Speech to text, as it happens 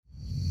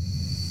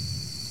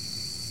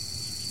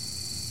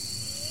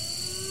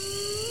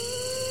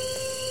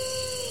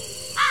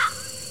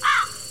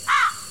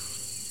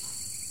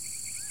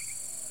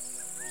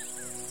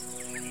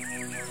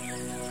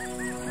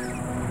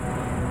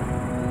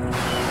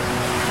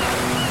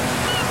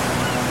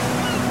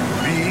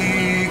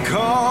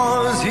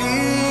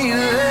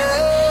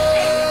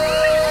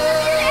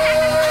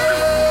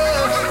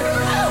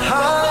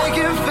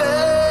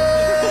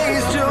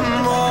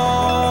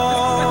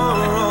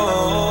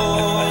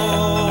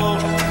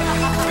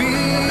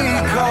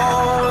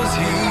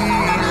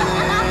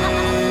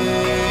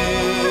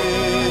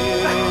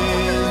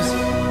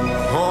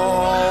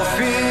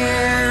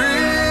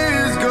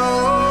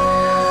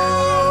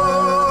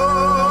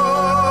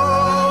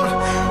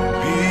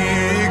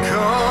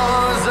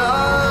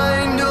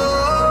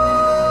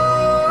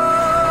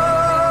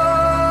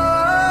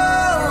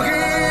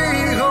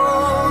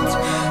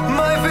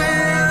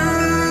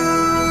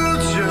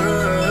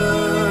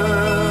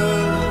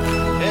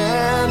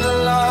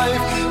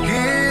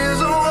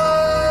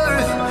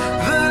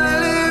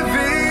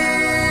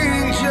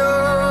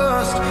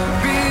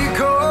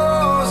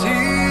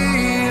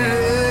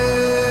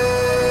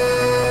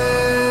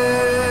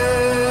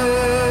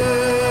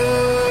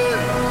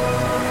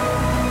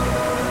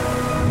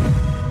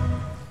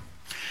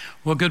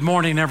Well, good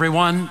morning,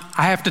 everyone.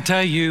 I have to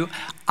tell you,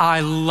 I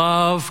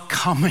love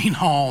coming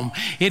home.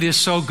 It is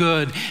so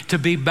good to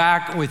be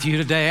back with you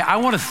today. I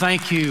want to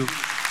thank you.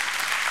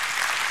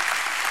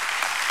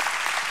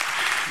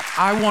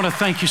 I want to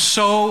thank you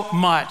so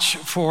much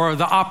for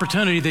the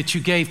opportunity that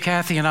you gave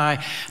Kathy and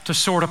I to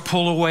sort of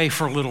pull away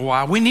for a little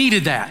while. We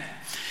needed that.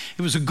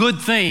 It was a good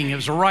thing. It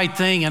was the right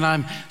thing, and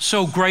I'm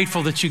so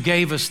grateful that you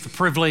gave us the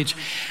privilege.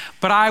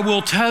 But I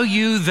will tell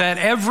you that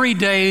every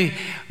day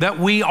that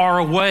we are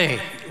away,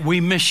 we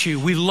miss you.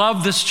 We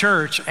love this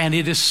church, and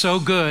it is so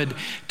good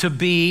to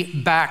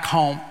be back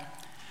home.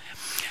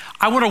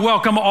 I want to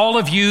welcome all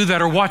of you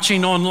that are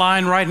watching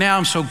online right now.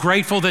 I'm so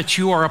grateful that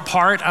you are a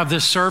part of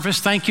this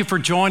service. Thank you for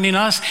joining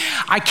us.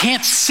 I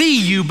can't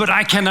see you, but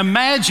I can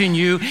imagine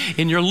you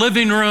in your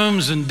living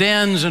rooms and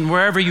dens and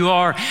wherever you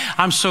are.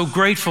 I'm so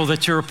grateful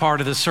that you're a part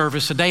of the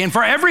service today. And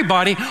for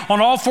everybody on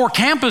all 4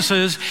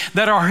 campuses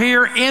that are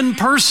here in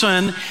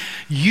person,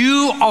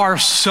 you are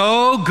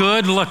so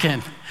good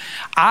looking.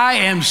 I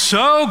am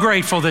so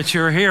grateful that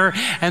you're here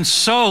and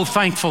so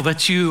thankful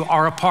that you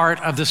are a part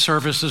of the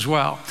service as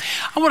well.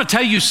 I want to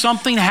tell you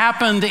something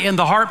happened in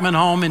the Hartman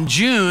home in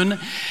June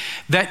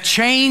that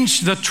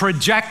changed the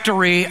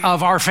trajectory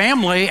of our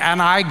family,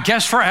 and I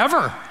guess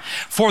forever,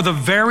 for the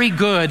very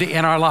good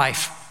in our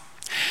life.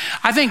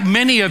 I think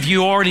many of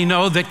you already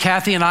know that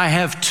Kathy and I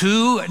have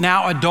 2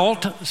 now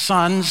adult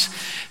sons,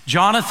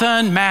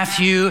 Jonathan,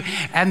 Matthew,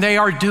 and they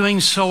are doing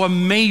so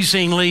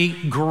amazingly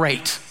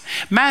great.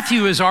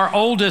 Matthew is our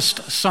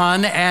oldest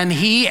son, and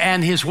he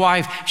and his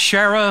wife,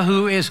 Shara,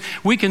 who is,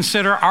 we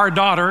consider our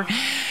daughter,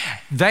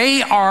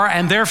 they are,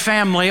 and their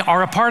family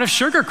are a part of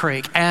Sugar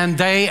Creek, and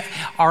they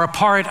are a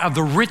part of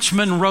the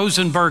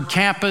Richmond-Rosenberg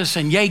campus,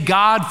 and yay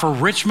God for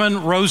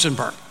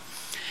Richmond-Rosenberg.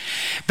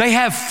 They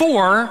have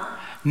 4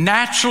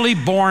 naturally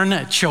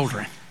born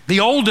children.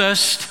 The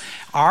oldest,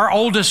 our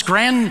oldest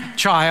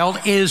grandchild,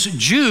 is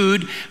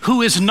Jude,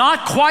 who is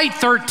not quite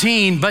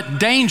 13, but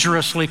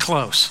dangerously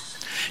close.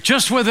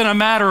 Just within a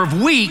matter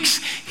of weeks,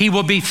 he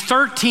will be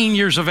 13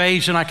 years of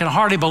age, and I can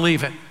hardly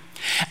believe it.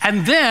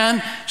 And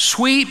then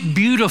sweet,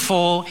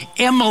 beautiful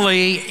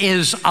Emily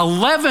is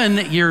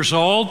 11 years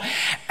old,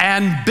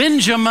 and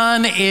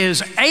Benjamin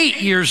is 8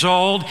 years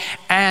old,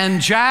 and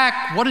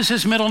Jack, what is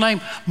his middle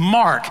name?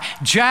 Mark.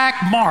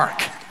 Jack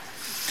Mark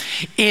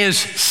is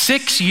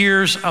 6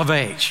 years of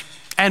age.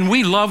 And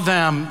we love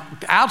them.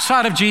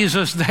 Outside of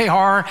Jesus, they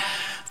are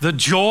the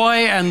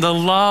joy and the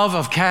love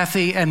of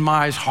Kathy and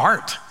my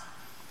heart.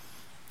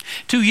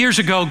 2 years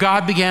ago,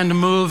 God began to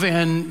move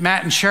in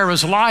Matt and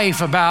Shara's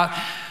life about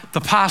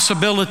the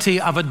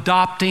possibility of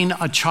adopting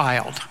a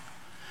child.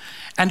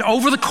 And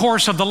over the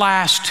course of the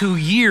last 2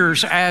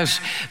 years,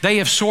 as they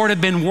have sort of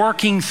been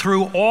working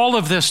through all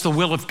of this, the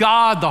will of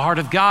God, the heart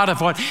of God,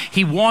 of what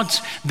He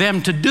wants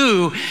them to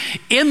do,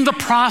 in the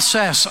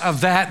process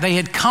of that, they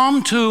had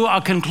come to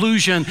a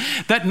conclusion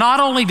that not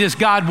only does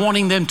God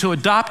wanting them to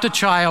adopt a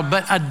child,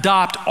 but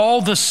adopt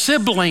all the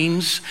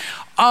siblings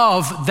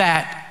of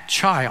that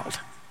child.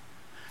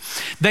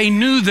 They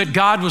knew that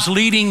God was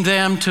leading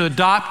them to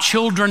adopt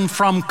children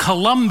from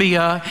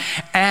Colombia,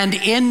 and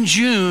in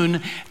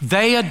June,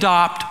 they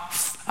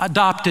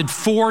adopted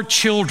 4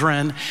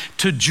 children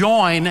to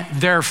join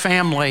their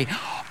family,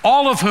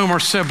 all of whom are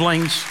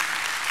siblings,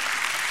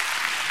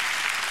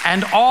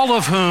 and all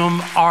of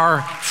whom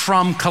are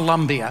from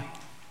Colombia.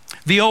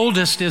 The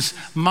oldest is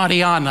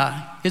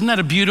Mariana. Isn't that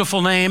a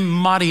beautiful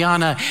name,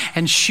 Mariana?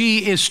 And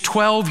she is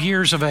 12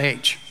 years of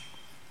age.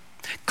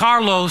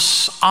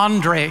 Carlos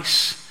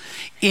Andres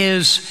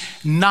is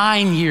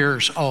 9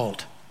 years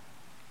old.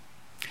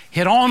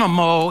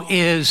 Hieronimo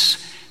is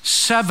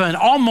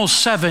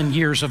almost 7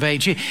 years of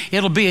age.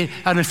 It'll be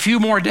in a few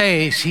more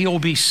days, he'll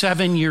be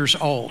 7 years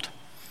old.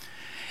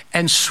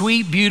 And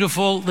sweet,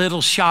 beautiful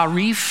little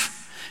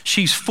Sharif,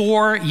 she's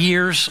 4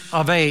 years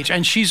of age,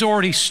 and she's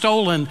already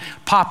stolen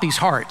Poppy's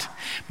heart.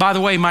 By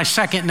the way, my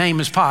second name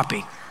is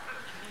Poppy.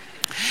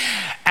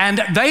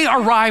 And they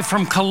arrived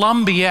from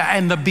Colombia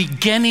in the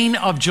beginning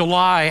of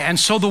July. And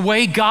so the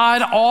way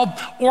God all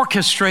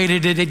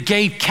orchestrated it, it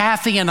gave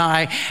Kathy and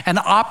I an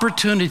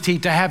opportunity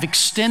to have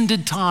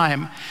extended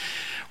time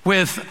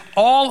with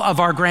all of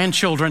our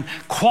grandchildren,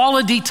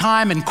 quality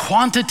time and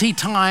quantity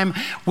time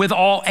with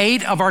all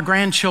 8 of our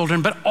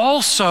grandchildren, but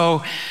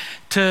also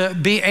to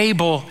be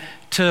able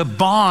to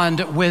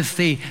bond with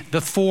the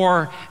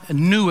 4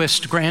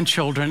 newest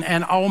grandchildren.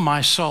 And oh,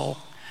 my soul,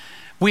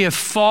 we have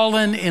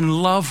fallen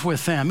in love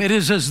with them. It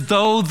is as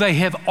though they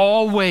have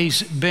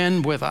always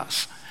been with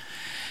us.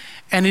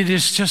 And it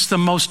is just the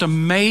most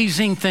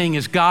amazing thing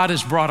as God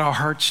has brought our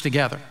hearts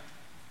together.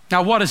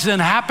 Now, what has then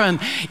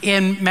happened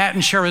in Matt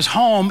and Shara's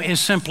home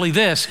is simply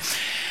this.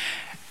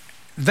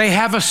 They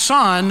have a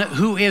son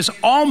who is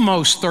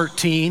almost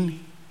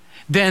 13,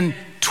 then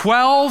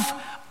 12,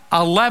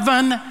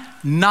 11,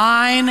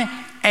 9,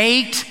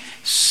 8,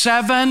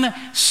 7,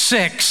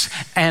 6,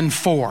 and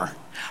 4.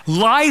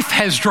 Life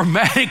has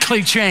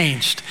dramatically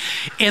changed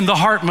in the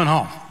Hartman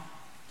home.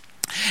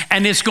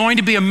 And it's going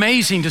to be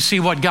amazing to see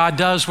what God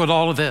does with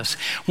all of this.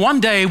 One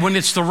day when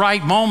it's the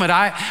right moment,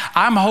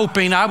 I'm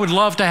hoping, I would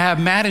love to have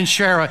Matt and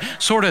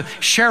Shara sort of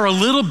share a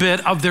little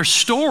bit of their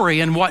story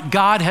and what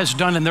God has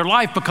done in their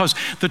life, because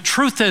the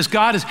truth is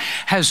God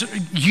has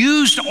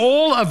used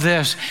all of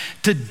this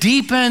to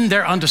deepen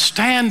their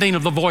understanding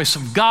of the voice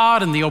of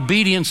God and the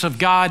obedience of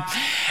God.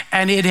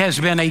 And it has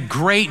been a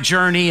great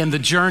journey, and the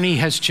journey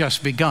has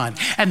just begun.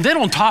 And then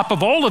on top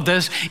of all of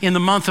this, in the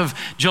month of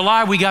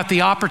July, we got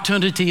the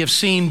opportunity of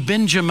seeing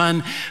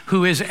Benjamin,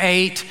 who is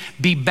 8,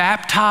 be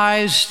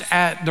baptized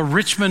at the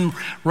Richmond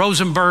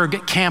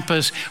Rosenberg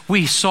campus.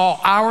 We saw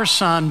our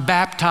son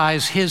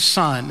baptize his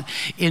son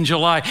in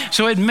July.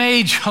 So it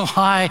made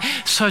July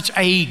such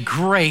a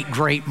great,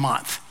 great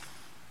month.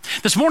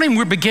 This morning,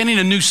 we're beginning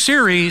a new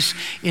series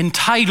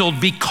entitled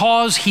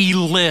Because He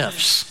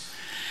Lives.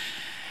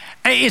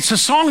 It's a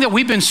song that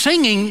we've been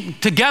singing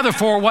together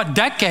for,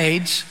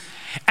 decades?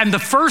 And the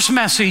first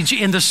message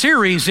in the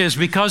series is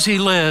because He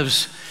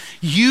lives,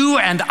 you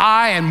and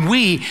I and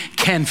we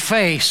can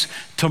face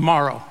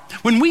tomorrow.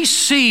 When we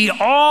see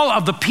all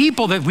of the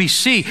people that we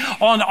see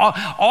on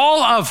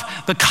all of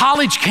the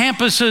college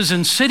campuses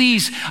and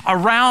cities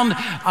around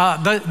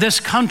this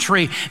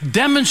country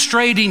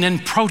demonstrating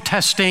and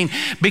protesting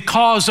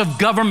because of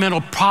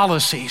governmental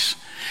policies,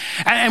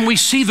 and we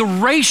see the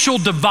racial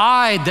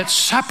divide that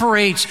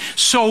separates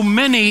so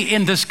many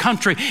in this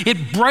country,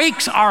 it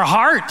breaks our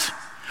heart.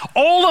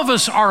 All of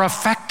us are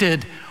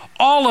affected.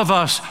 All of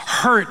us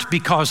hurt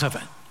because of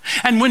it.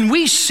 And when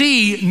we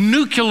see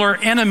nuclear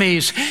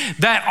enemies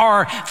that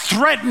are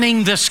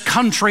threatening this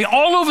country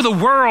all over the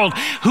world,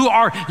 who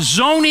are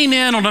zoning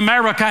in on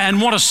America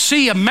and want to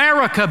see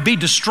America be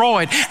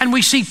destroyed, and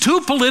we see two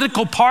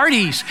political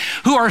parties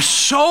who are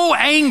so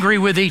angry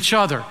with each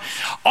other,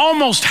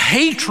 almost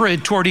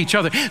hatred toward each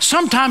other,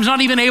 sometimes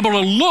not even able to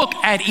look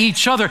at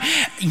each other,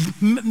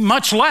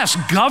 much less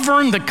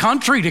govern the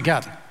country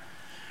together.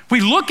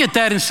 We look at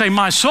that and say,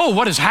 my soul,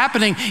 what is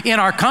happening in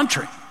our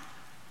country?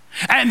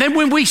 And then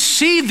when we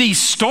see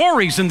these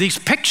stories and these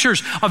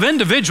pictures of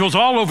individuals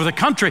all over the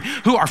country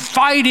who are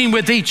fighting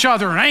with each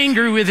other and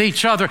angry with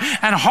each other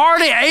and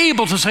hardly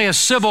able to say a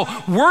civil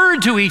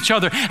word to each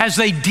other as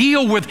they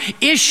deal with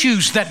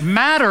issues that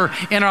matter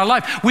in our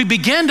life, we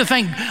begin to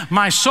think,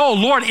 my soul,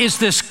 Lord, is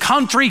this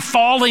country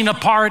falling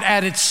apart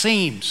at its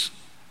seams?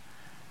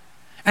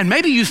 And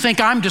maybe you think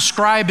I'm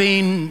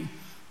describing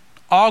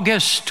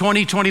August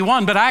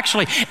 2021, but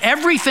actually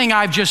everything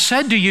I've just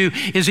said to you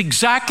is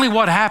exactly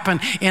what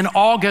happened in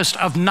August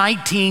of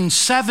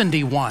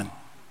 1971,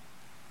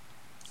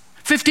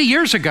 50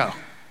 years ago.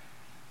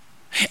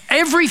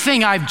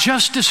 Everything I've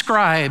just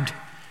described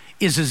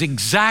is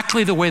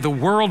exactly the way the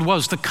world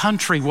was, the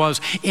country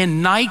was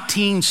in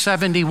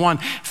 1971,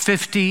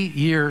 50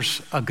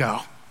 years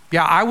ago.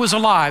 Yeah, I was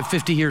alive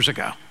 50 years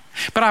ago,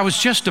 but I was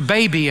just a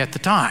baby at the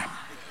time.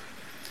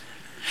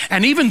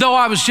 And even though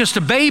I was just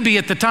a baby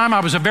at the time,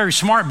 I was a very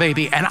smart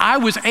baby, and I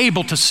was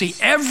able to see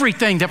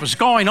everything that was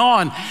going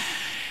on.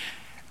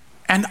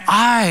 And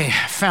I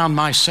found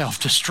myself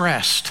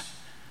distressed.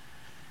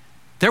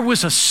 There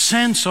was a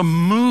sense, a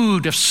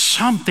mood of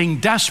something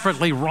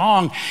desperately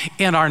wrong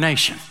in our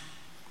nation.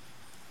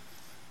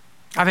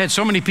 I've had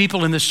so many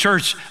people in this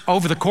church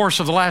over the course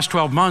of the last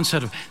 12 months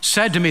that have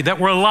said to me that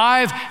were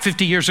alive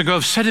 50 years ago,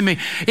 have said to me,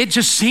 it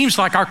just seems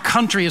like our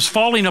country is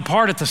falling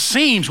apart at the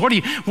seams. What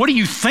do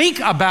you think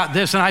about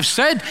this? And I've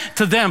said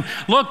to them,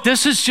 look,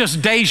 this is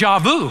just deja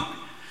vu.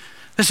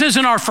 This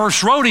isn't our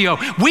first rodeo.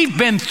 We've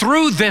been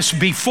through this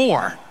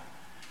before.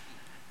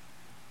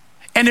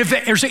 And if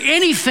there's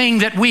anything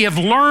that we have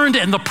learned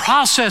in the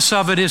process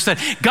of it, is that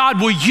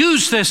God will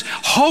use this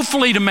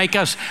hopefully to make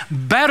us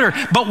better.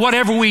 But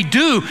whatever we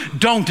do,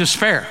 don't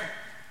despair.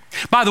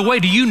 By the way,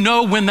 do you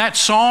know when that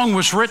song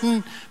was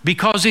written,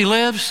 Because He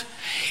Lives?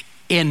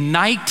 In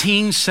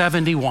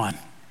 1971.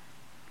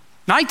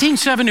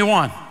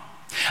 1971.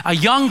 A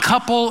young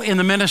couple in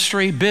the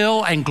ministry,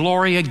 Bill and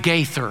Gloria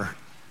Gaither,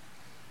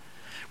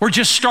 were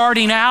just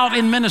starting out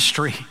in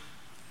ministry.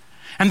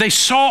 And they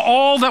saw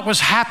all that was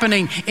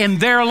happening in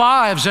their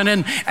lives and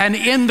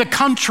in the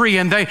country,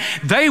 and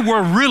they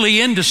were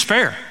really in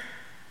despair.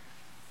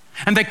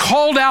 And they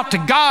called out to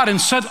God and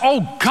said,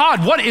 oh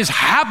God, what is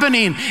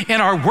happening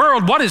in our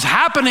world? What is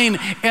happening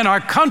in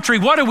our country?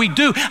 What do we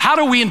do? How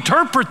do we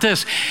interpret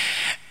this?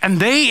 And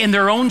they, in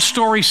their own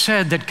story,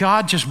 said that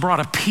God just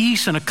brought a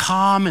peace and a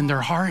calm in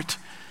their heart.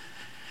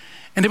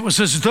 And it was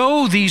as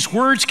though these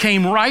words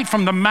came right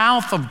from the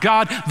mouth of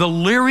God, the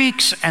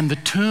lyrics and the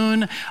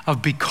tune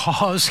of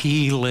Because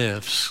He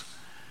Lives.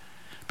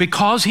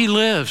 Because He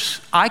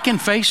lives, I can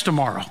face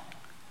tomorrow.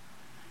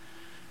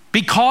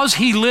 Because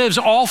He lives,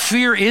 all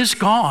fear is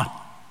gone.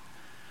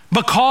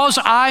 Because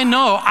I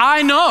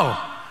know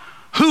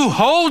who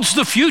holds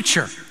the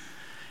future,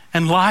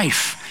 and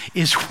life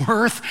is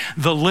worth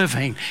the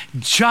living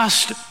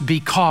just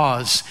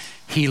because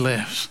He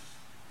lives.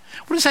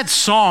 What is that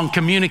song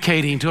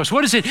communicating to us?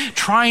 What is it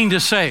trying to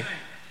say?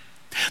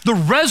 The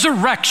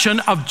resurrection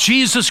of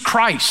Jesus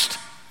Christ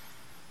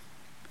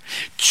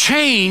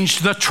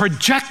changed the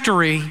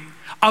trajectory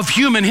of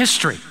human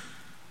history.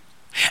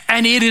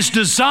 And it is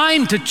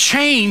designed to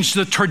change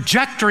the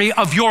trajectory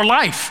of your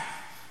life.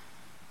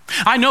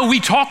 I know we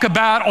talk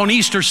about on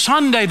Easter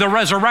Sunday the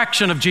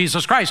resurrection of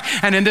Jesus Christ,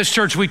 and in this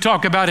church we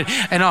talk about it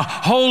and a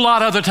whole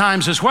lot other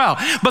times as well.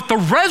 But the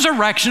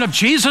resurrection of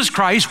Jesus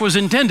Christ was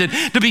intended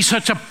to be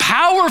such a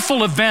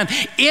powerful event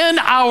in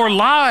our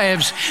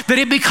lives that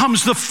it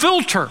becomes the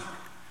filter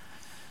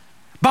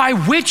by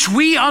which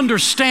we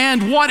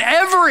understand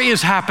whatever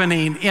is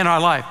happening in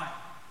our life.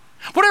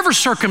 Whatever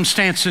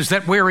circumstances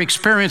that we're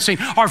experiencing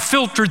are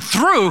filtered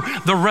through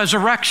the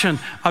resurrection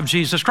of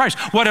Jesus Christ.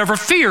 Whatever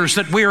fears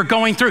that we are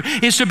going through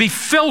is to be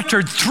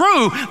filtered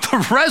through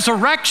the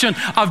resurrection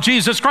of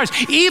Jesus Christ.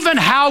 Even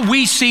how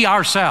we see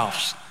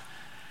ourselves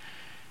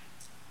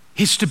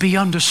is to be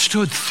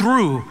understood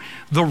through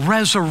the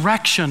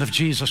resurrection of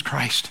Jesus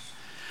Christ.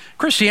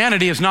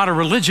 Christianity is not a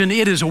religion,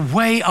 it is a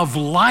way of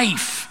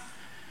life.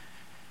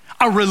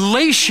 A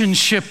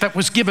relationship that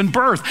was given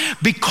birth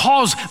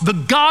because the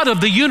God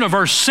of the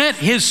universe sent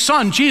his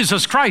son,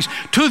 Jesus Christ,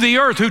 to the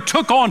earth, who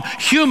took on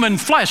human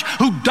flesh,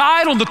 who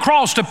died on the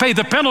cross to pay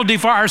the penalty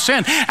for our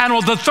sin, and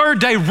on the third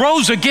day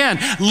rose again,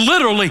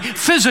 literally,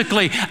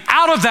 physically,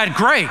 out of that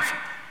grave.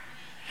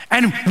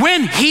 And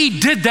when he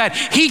did that,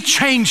 he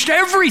changed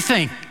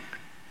everything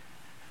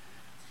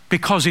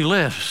because he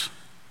lives.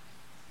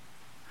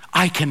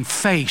 I can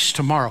face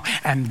tomorrow,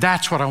 and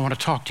that's what I want to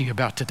talk to you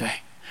about today.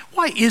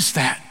 Why is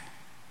that?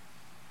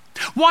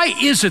 Why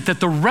is it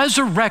that the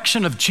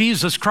resurrection of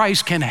Jesus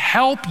Christ can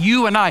help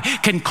you and I,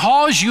 can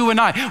cause you and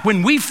I,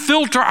 when we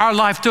filter our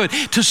life to it,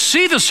 to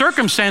see the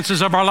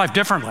circumstances of our life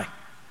differently,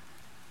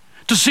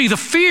 to see the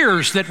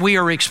fears that we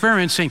are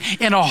experiencing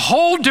in a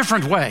whole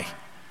different way,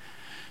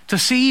 to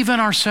see even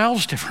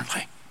ourselves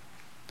differently?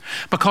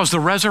 Because the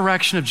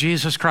resurrection of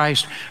Jesus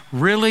Christ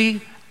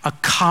really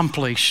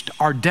accomplished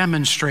or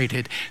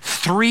demonstrated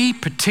three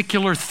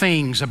particular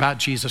things about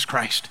Jesus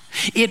Christ.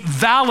 It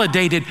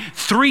validated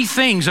three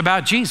things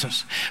about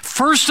Jesus.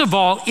 First of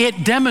all,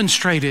 it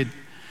demonstrated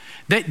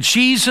that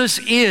Jesus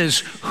is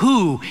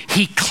who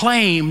he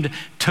claimed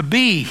to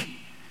be.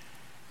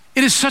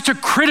 It is such a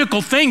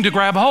critical thing to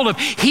grab hold of.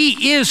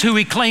 He is who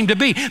he claimed to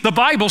be. The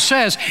Bible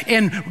says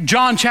in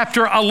John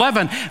chapter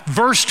 11,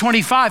 verse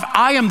 25,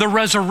 I am the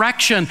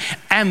resurrection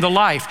and the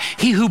life.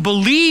 He who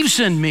believes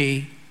in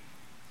me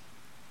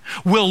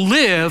will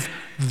live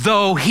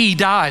though he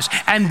dies.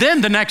 And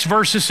then the next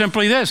verse is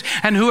simply this,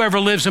 and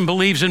whoever lives and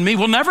believes in me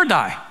will never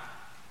die.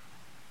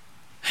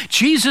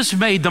 Jesus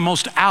made the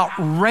most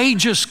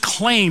outrageous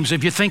claims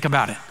if you think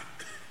about it.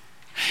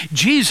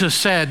 Jesus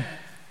said,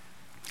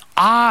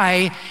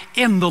 I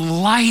am the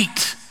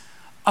light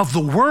of the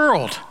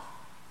world.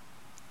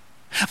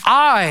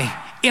 I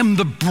am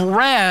the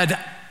bread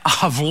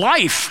of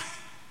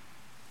life.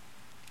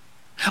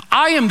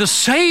 I am the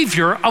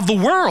Savior of the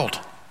world.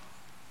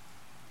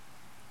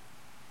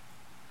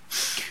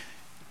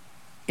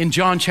 In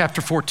John chapter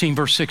 14,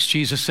 verse 6,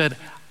 Jesus said,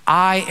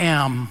 I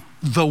am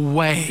the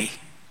way.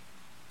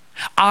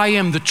 I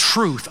am the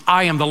truth.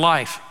 I am the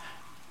life.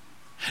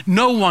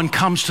 No one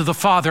comes to the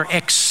Father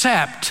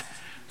except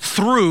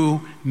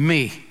through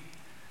me.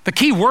 The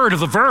key word of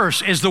the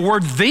verse is the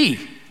word the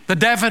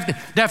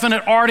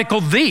definite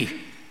article the.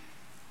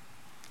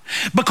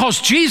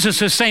 Because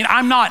Jesus is saying,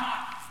 I'm not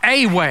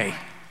a way.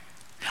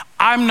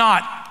 I'm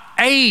not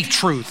a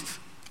truth.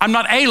 I'm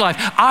not a life.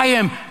 I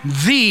am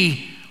the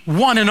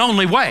one and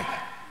only way.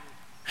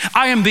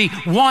 I am the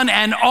one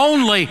and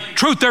only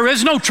truth. There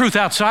is no truth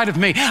outside of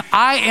me.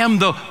 I am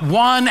the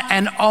one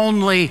and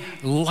only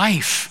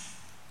life.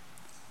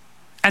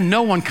 And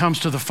no one comes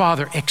to the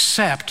Father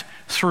except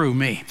through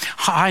me.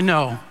 I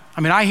know.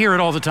 I hear it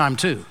all the time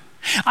too.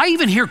 I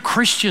even hear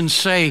Christians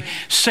say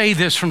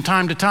this from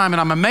time to time,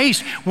 and I'm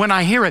amazed when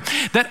I hear it,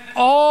 that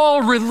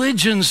all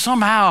religions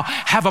somehow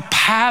have a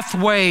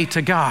pathway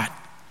to God.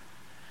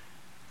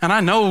 And I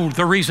know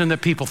the reason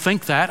that people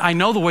think that. I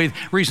know the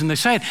reason they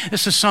say it.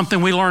 This is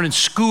something we learn in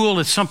school.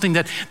 It's something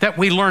that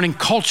we learn in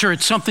culture.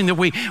 It's something that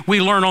we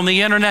learn on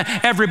the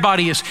internet.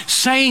 Everybody is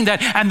saying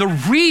that. And the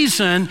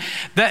reason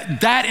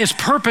that is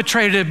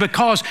perpetrated is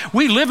because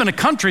we live in a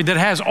country that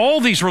has all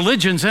these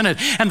religions in it.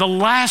 And the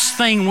last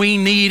thing we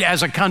need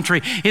as a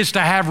country is to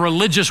have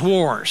religious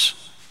wars.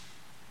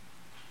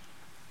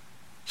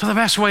 So the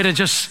best way to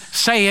just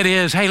say it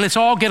is, hey, let's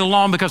all get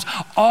along because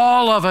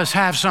all of us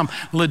have some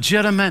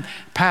legitimate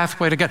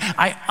pathway to God.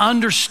 I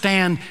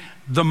understand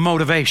the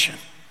motivation.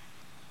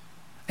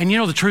 And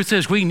the truth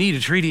is we need to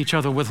treat each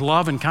other with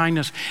love and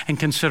kindness and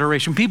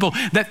consideration. People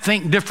that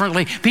think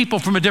differently, people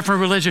from a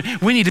different religion,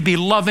 we need to be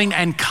loving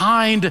and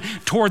kind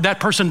toward that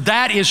person.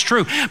 That is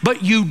true.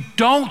 But you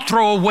don't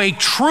throw away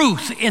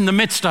truth in the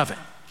midst of it.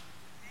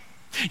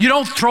 You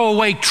don't throw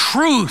away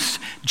truth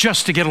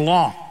just to get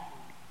along.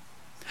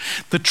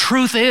 The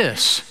truth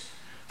is,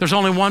 there's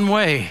only one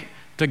way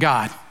to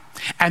God.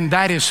 And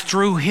that is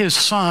through his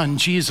Son,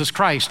 Jesus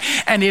Christ.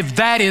 And if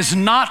that is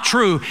not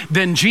true,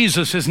 then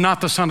Jesus is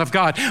not the Son of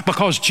God,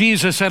 because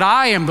Jesus said,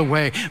 I am the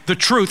way, the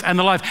truth, and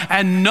the life,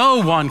 and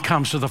no one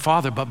comes to the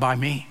Father but by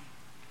me.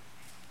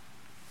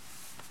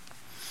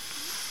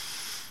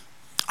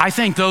 I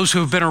think those who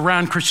have been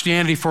around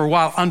Christianity for a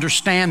while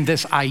understand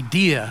this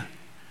idea,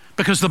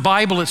 because the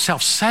Bible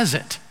itself says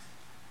it.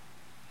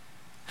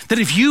 That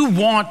if you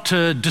want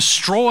to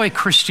destroy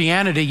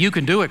Christianity, you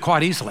can do it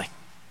quite easily.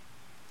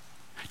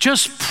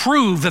 Just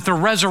prove that the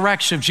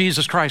resurrection of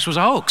Jesus Christ was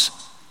a hoax.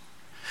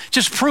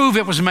 Just prove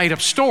it was a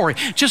made-up story.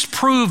 Just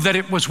prove that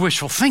it was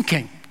wishful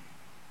thinking.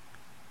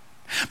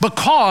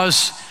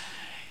 Because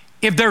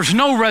if there's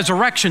no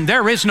resurrection,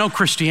 there is no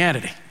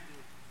Christianity.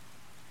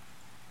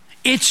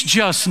 It's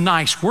just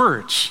nice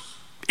words.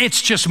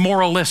 It's just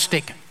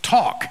moralistic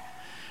talk.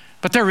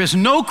 But there is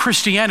no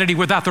Christianity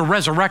without the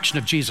resurrection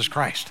of Jesus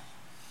Christ.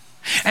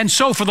 And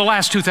so for the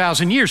last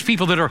 2,000 years,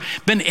 people that have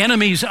been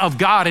enemies of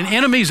God and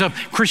enemies of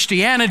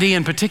Christianity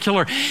in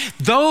particular,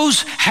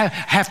 those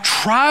have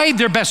tried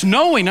their best,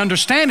 knowing,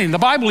 understanding, the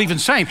Bible even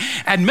saying,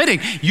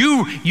 admitting,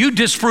 you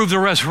disprove the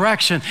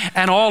resurrection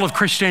and all of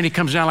Christianity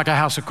comes down like a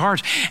house of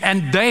cards.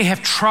 And they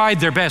have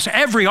tried their best.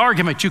 Every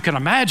argument you can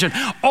imagine,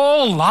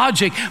 all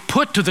logic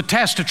put to the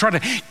test to try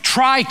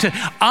to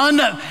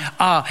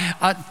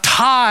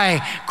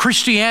tie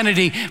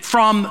Christianity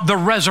from the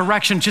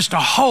resurrection, just a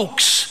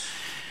hoax.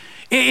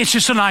 It's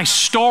just a nice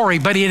story,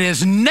 but it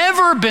has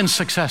never been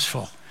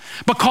successful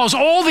because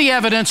all the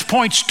evidence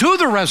points to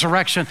the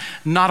resurrection,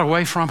 not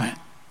away from it.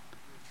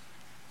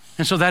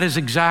 And so that is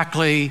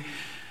exactly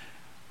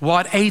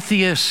what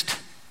atheist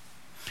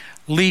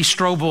Lee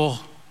Strobel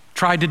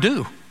tried to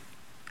do.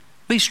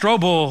 Lee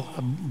Strobel,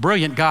 a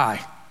brilliant guy.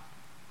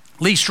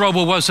 Lee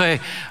Strobel was an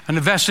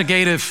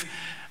investigative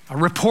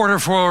reporter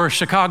for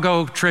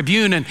Chicago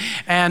Tribune,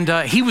 and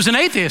he was an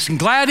atheist, and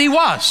glad he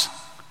was.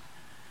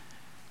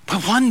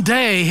 But one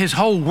day, his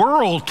whole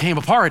world came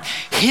apart.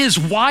 His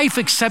wife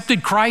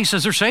accepted Christ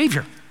as her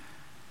Savior.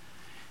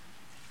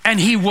 And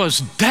he was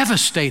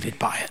devastated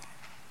by it.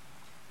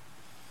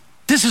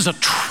 This is a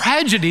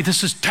tragedy.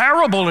 This is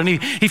terrible. And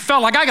he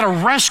felt like, I got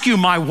to rescue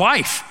my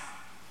wife.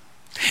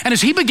 And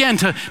as he began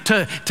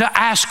to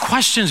ask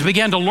questions,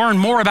 began to learn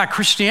more about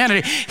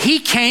Christianity, he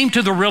came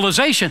to the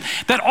realization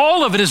that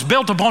all of it is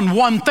built upon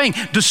one thing.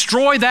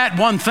 Destroy that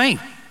one thing.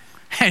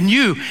 And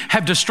you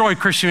have destroyed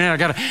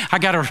Christianity. I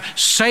got to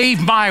save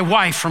my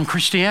wife from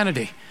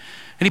Christianity.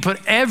 And he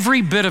put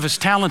every bit of his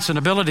talents and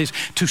abilities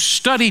to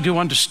study, to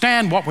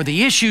understand what were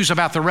the issues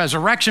about the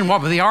resurrection,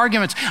 what were the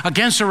arguments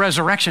against the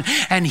resurrection.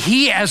 And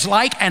he, as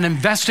like an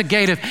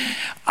investigative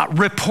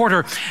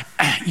reporter,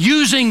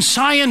 using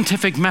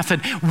scientific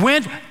method,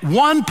 went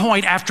one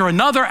point after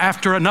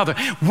another,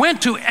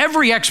 went to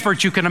every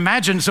expert you can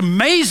imagine. It's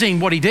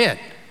amazing what he did.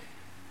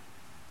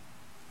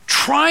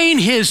 Trying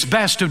his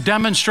best to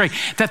demonstrate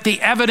that the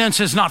evidence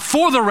is not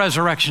for the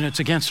resurrection, it's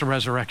against the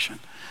resurrection.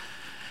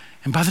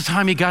 And by the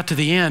time he got to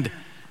the end,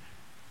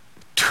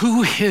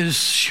 to his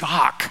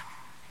shock,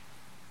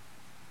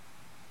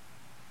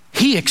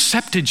 he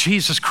accepted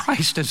Jesus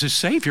Christ as his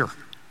Savior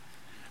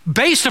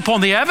based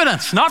upon the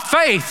evidence, not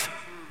faith,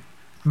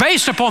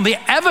 based upon the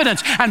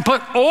evidence, and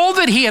put all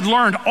that he had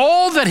learned,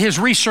 all that his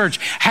research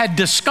had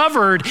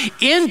discovered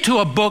into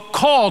a book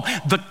called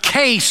The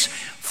Case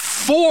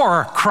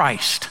for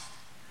Christ.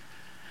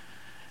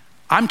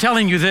 I'm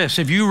telling you this,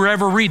 if you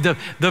ever read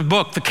the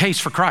book, The Case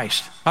for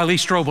Christ by Lee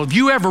Strobel, if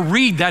you ever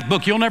read that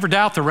book, you'll never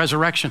doubt the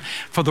resurrection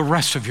for the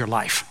rest of your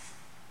life.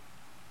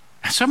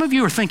 And some of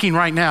you are thinking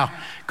right now,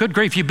 good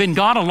grief, you've been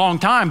gone a long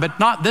time, but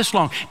not this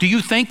long. Do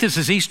you think this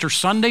is Easter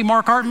Sunday,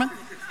 Mark Hartman?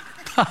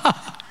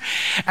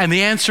 And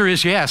the answer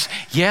is yes.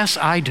 Yes,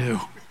 I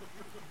do.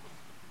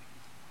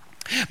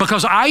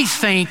 Because I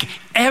think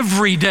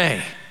every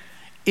day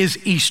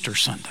is Easter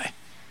Sunday.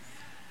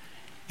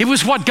 It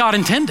was what God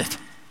intended.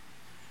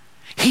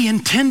 He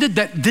intended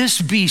that this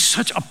be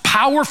such a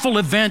powerful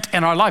event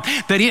in our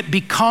life that it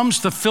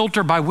becomes the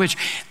filter by which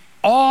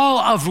all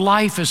of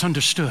life is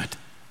understood.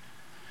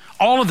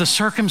 All of the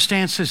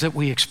circumstances that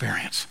we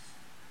experience.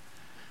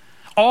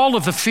 All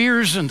of the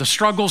fears and the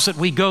struggles that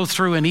we go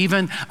through, and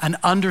even an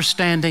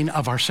understanding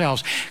of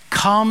ourselves,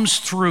 comes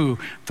through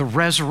the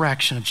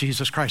resurrection of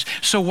Jesus Christ.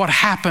 So what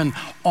happened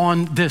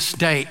on this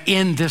day,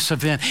 in this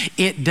event,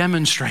 it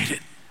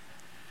demonstrated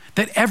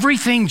that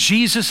everything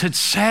Jesus had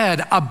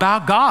said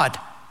about God,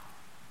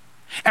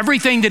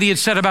 everything that he had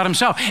said about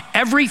himself,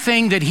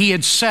 everything that he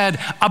had said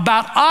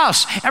about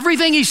us,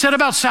 everything he said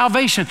about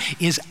salvation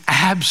is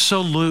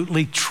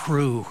absolutely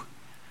true.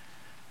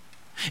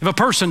 If a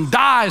person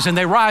dies and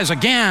they rise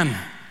again,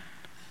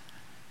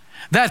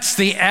 that's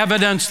the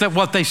evidence that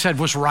what they said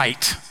was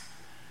right.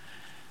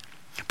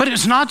 But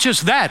it's not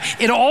just that.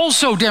 It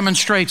also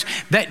demonstrates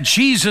that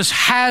Jesus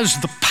has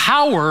the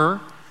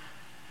power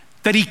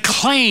that he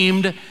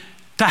claimed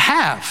to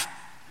have.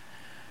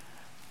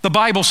 The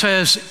Bible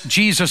says,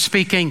 Jesus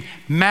speaking,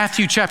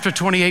 Matthew chapter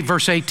 28,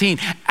 verse 18,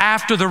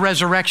 after the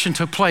resurrection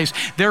took place,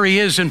 there he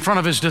is in front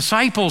of his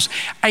disciples,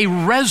 a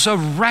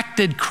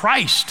resurrected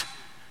Christ.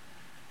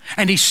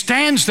 And he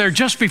stands there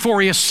just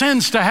before he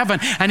ascends to heaven,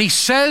 and he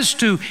says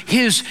to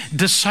his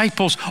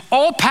disciples,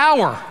 all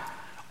power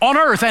on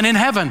earth and in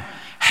heaven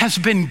has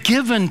been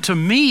given to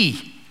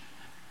me.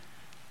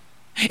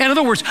 In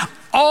other words,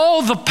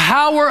 all the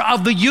power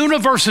of the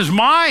universe is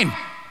mine.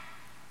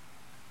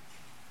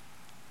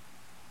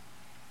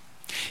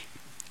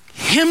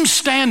 Him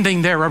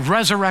standing there, a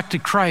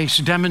resurrected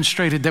Christ,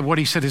 demonstrated that what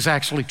he said is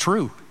actually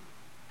true.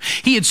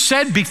 He had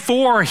said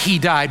before he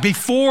died,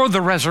 before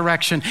the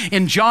resurrection,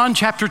 in John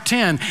chapter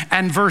 10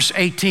 and verse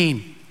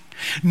 18,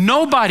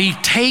 nobody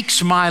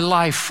takes my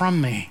life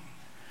from me.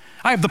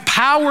 I have the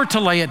power to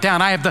lay it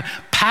down. I have the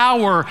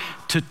power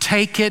to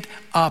take it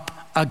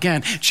up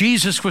again.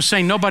 Jesus was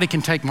saying, nobody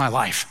can take my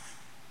life.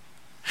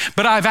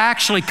 But I've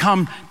actually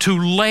come to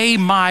lay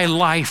my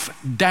life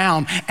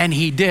down, and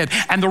he did.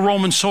 And the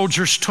Roman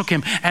soldiers took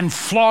him and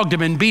flogged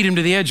him and beat him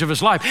to the edge of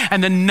his life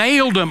and then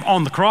nailed him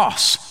on the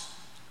cross.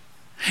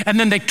 And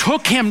then they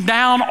took him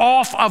down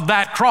off of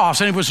that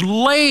cross, and it was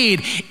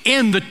laid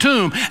in the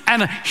tomb,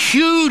 and a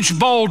huge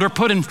boulder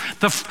put in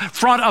the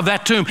front of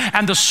that tomb,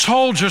 and the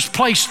soldiers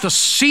placed the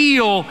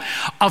seal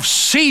of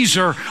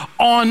Caesar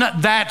on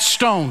that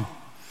stone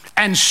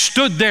and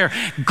stood there,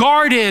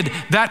 guarded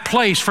that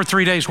place for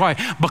 3 days. Why?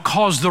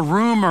 Because the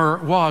rumor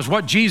was,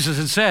 what Jesus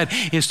had said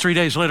is 3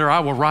 days later,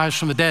 I will rise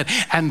from the dead.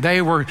 And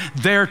they were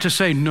there to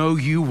say, no,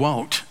 you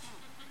won't.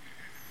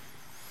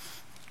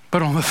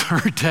 But on the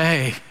third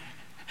day,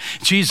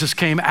 Jesus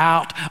came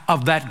out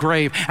of that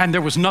grave, and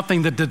there was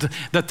nothing that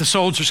the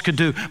soldiers could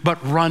do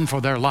but run for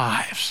their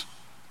lives.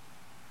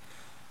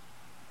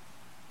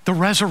 The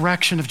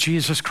resurrection of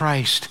Jesus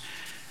Christ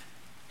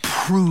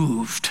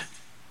proved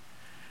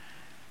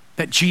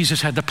that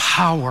Jesus had the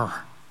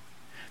power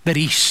that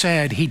he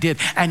said he did,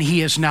 and he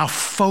has now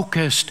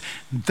focused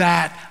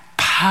that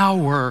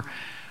power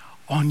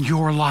on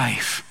your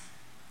life.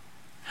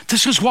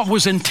 This is what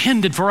was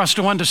intended for us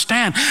to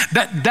understand,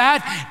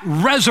 that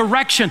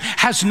resurrection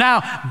has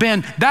now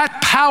been,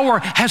 that power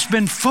has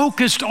been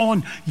focused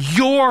on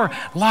your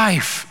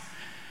life.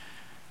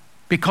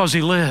 Because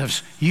he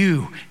lives,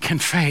 you can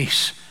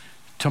face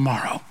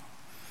tomorrow.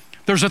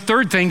 There's a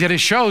third thing that it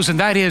shows,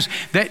 and that is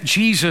that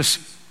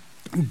Jesus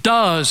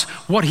does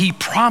what he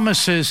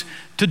promises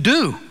to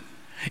do.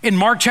 In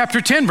Mark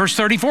chapter 10, verse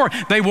 34,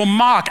 they will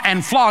mock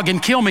and flog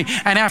and kill me,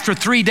 and after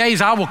 3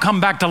 days I will come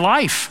back to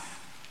life.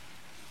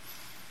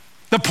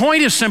 The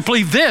point is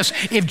simply this: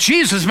 if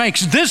Jesus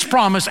makes this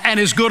promise and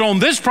is good on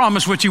this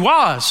promise, which he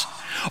was,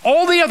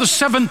 all the other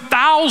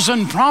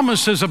 7,000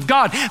 promises of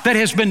God that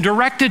has been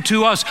directed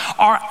to us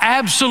are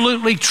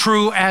absolutely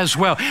true as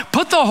well.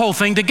 Put the whole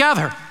thing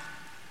together.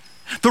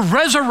 The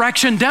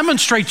resurrection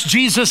demonstrates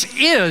Jesus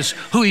is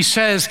who he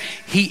says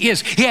he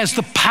is. He has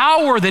the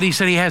power that he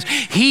said he has.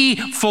 He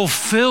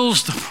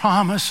fulfills the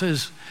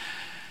promises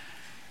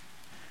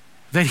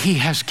that he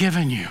has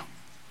given you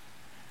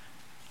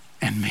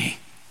and me.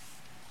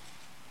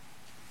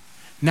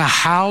 Now,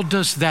 how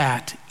does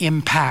that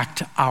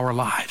impact our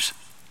lives?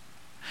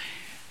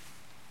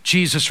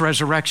 Jesus'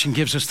 resurrection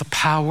gives us the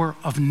power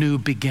of new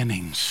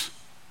beginnings.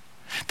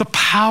 The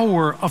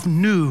power of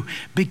new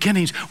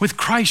beginnings. With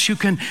Christ, you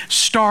can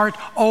start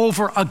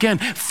over again.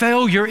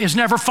 Failure is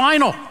never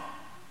final.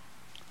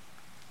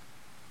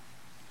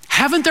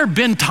 Haven't there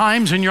been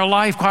times in your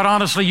life, quite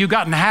honestly, you've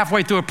gotten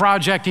halfway through a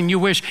project and you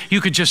wish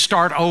you could just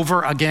start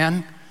over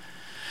again?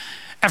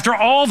 After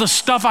all the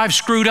stuff I've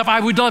screwed up, I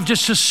would love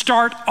just to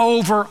start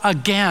over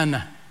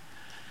again.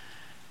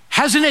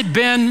 Hasn't it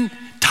been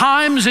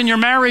times in your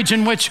marriage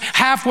in which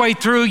halfway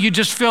through you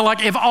just feel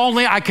like, if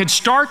only I could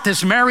start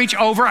this marriage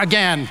over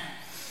again?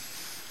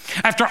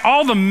 After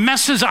all the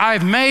messes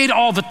I've made,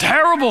 all the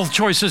terrible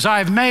choices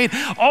I've made,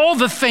 all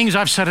the things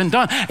I've said and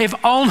done, if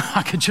only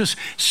I could just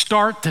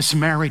start this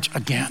marriage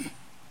again.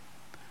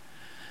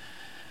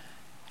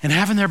 And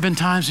haven't there been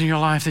times in your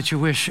life that you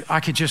wish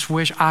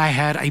I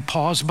had a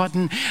pause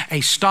button,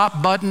 a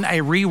stop button, a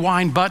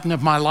rewind button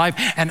of my life,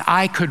 and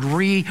I could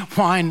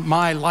rewind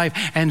my life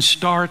and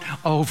start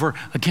over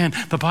again?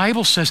 The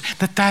Bible says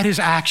that that is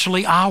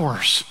actually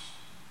ours.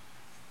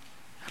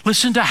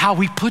 Listen to how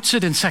he puts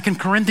it in 2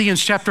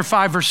 Corinthians chapter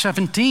 5, verse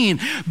 17.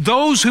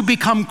 Those who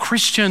become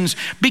Christians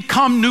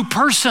become new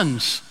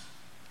persons.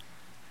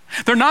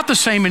 They're not the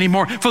same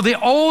anymore, for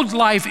the old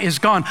life is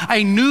gone.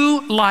 A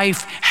new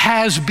life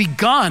has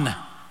begun.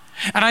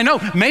 And I know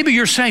maybe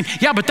you're saying,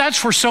 yeah, but that's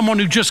for someone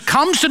who just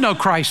comes to know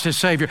Christ as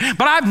Savior.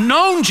 But I've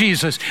known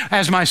Jesus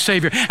as my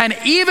Savior. And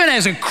even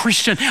as a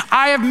Christian,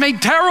 I have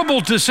made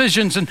terrible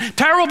decisions and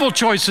terrible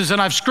choices,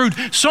 and I've screwed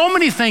so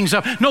many things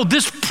up. No,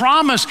 this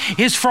promise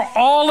is for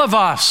all of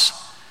us,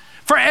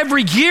 for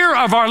every year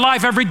of our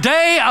life, every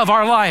day of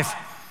our life.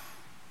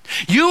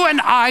 You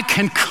and I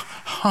can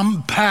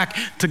come back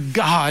to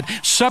God,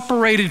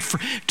 separated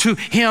to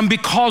him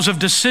because of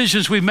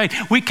decisions we've made.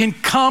 We can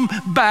come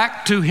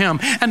back to him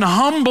and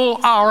humble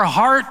our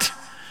heart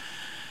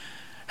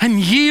and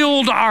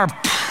yield our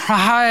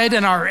pride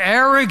and our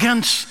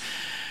arrogance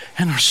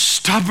and our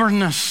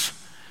stubbornness.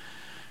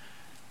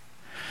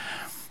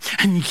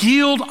 and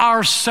yield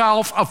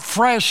ourselves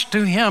afresh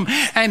to him,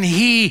 and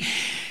he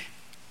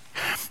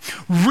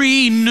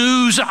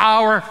renews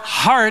our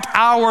heart,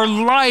 our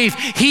life.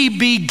 He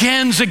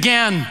begins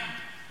again.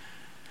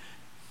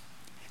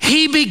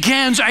 He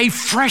begins a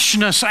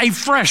freshness, a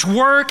fresh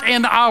work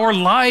in our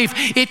life.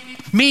 It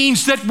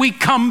means that we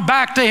come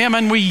back to him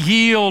and we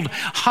yield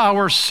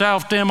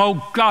ourselves to him.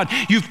 Oh God,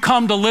 you've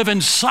come to live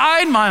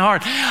inside my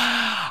heart.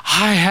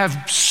 I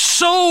have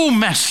so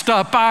messed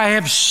up. I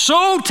have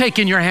so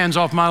taken your hands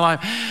off my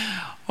life.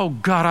 Oh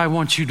God, I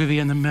want you to be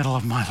in the middle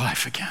of my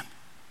life again.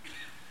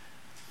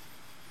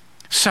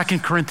 2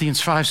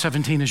 Corinthians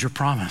 5:17 is your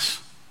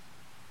promise.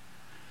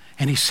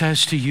 And he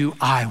says to you,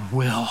 I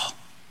will.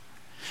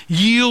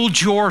 Yield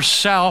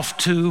yourself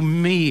to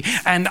me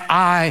and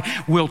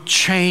I will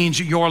change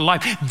your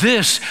life.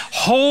 This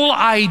whole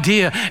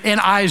idea in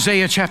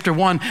Isaiah chapter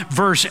 1,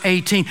 verse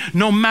 18,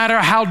 no matter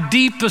how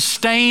deep the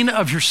stain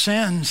of your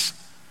sins.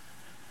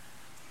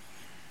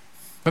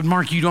 But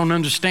Mark, you don't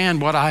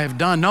understand what I have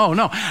done.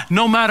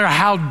 No matter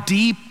how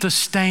deep the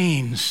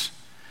stains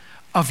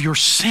of your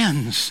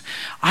sins,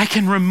 I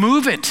can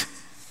remove it.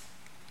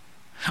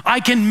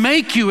 I can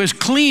make you as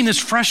clean as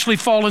freshly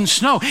fallen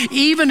snow.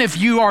 Even if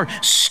you are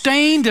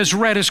stained as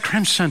red as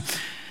crimson,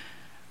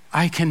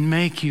 I can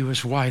make you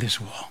as white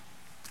as wool.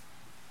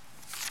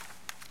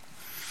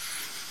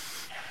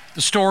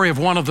 The story of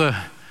one of the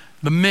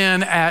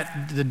men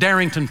at the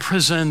Darrington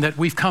prison that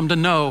we've come to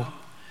know.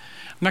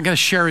 I'm not going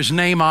to share his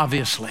name,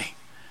 obviously.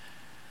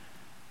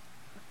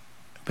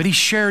 But he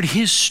shared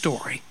his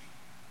story.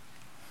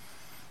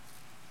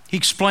 He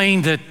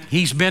explained that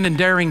he's been in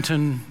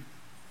Darrington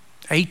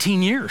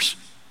 18 years,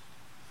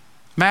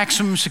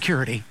 maximum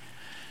security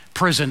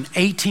prison,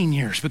 18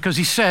 years, because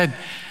he said,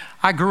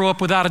 I grew up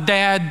without a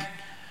dad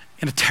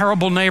in a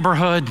terrible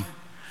neighborhood.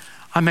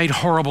 I made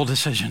horrible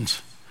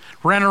decisions,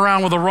 ran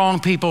around with the wrong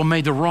people,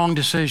 made the wrong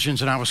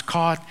decisions, and I was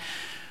caught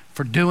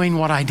for doing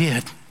what I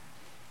did.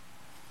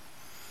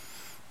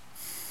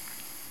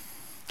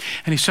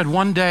 And he said,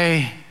 one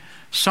day,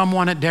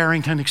 someone at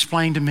Darrington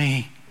explained to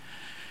me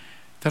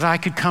that I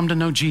could come to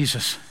know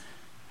Jesus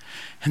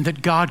and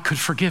that God could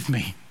forgive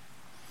me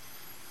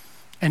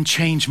and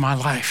change my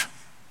life.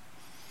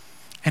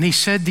 And he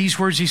said these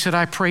words, he said,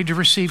 I prayed to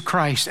receive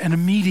Christ, and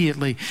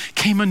immediately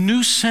came a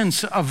new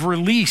sense of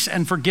release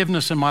and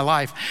forgiveness in my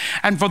life.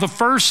 And for the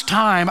first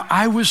time,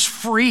 I was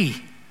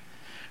free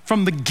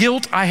from the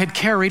guilt I had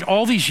carried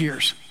all these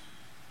years.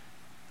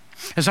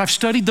 As I've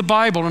studied the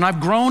Bible and I've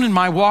grown in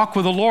my walk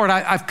with the Lord,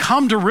 I've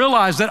come to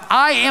realize that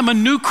I am a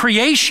new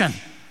creation.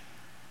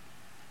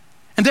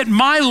 And that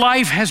my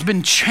life has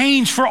been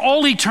changed for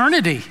all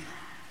eternity.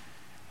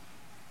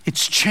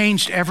 It's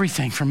changed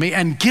everything for me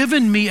and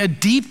given me a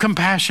deep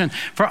compassion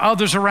for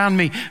others around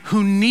me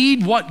who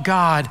need what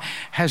God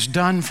has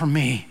done for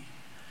me.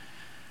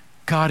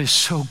 God is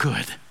so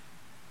good.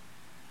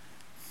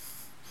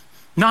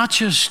 Not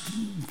just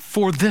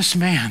for this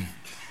man,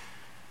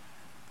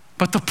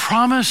 but the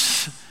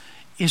promise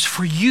is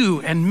for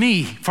you and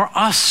me, for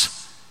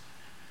us,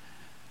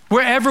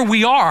 wherever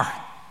we are.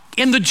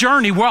 In the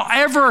journey,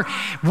 whatever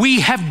we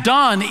have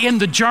done in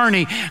the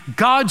journey,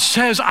 God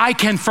says, I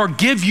can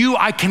forgive you,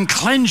 I can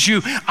cleanse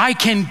you, I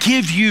can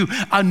give you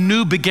a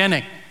new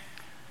beginning.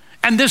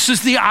 And this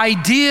is the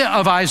idea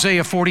of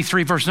Isaiah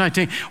 43, verse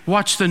 19.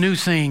 Watch the new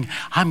thing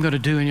I'm going to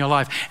do in your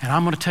life. And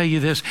I'm going to tell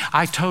you this,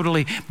 I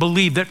totally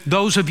believe that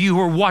those of you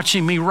who are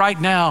watching me right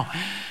now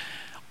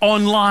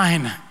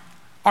online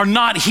are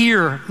not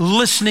here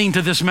listening to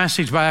this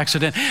message by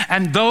accident.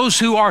 And those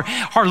who are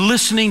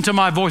listening to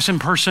my voice in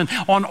person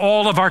on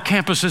all of our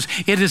campuses,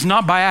 it is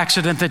not by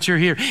accident that you're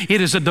here. It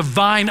is a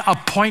divine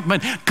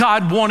appointment.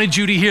 God wanted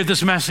you to hear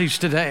this message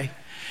today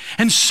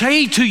and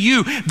say to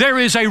you, there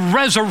is a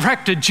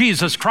resurrected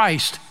Jesus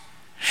Christ.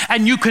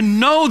 And you can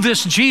know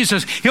this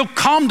Jesus. He'll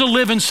come to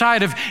live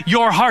inside of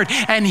your heart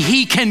and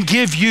he can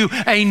give you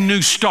a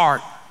new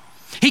start.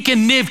 He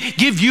can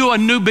give you a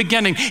new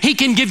beginning. He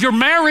can give your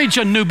marriage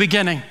a new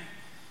beginning.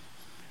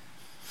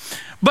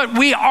 But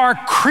we are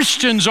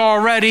Christians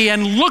already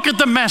and look at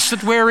the mess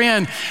that we're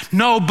in.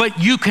 No,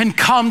 but you can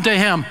come to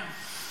him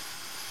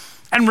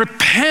and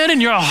repent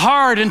in your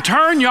heart and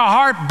turn your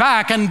heart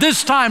back and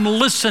this time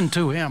listen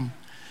to him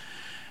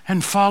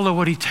and follow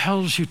what he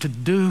tells you to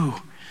do.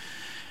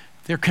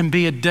 There can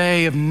be a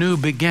day of new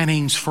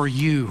beginnings for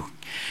you.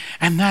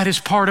 And that is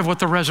part of what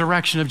the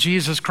resurrection of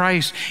Jesus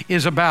Christ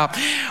is about.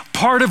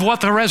 Part of what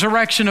the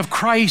resurrection of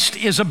Christ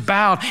is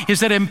about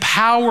is that it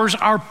empowers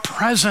our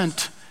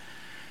present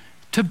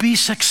to be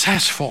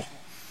successful.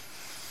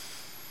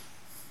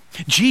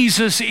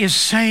 Jesus is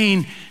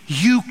saying,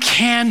 you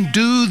can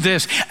do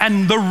this.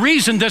 And the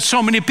reason that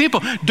so many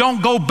people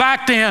don't go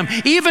back to him,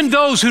 even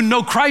those who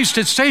know Christ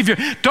as Savior,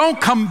 don't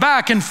come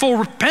back in full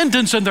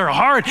repentance in their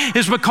heart,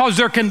 is because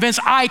they're convinced,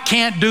 I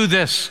can't do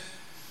this.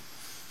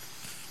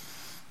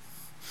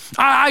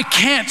 I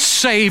can't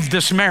save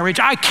this marriage.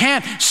 I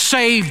can't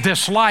save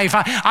this life.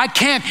 I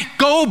can't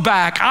go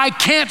back. I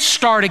can't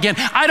start again.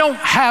 I don't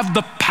have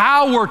the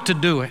power to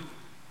do it.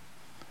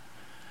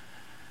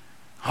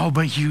 Oh,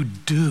 but you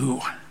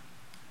do.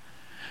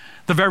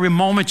 The very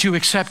moment you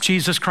accept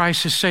Jesus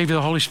Christ as Savior,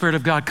 the Holy Spirit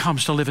of God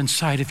comes to live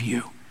inside of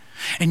you.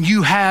 And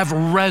you have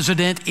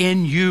resident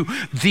in you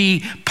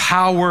the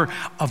power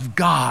of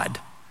God.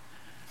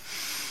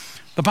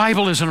 The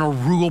Bible isn't a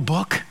rule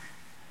book.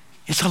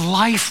 It's a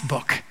life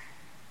book.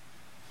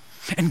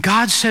 And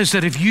God says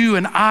that if you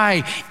and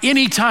I,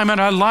 any time in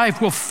our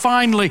life, will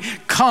finally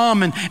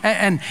come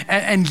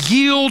and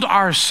yield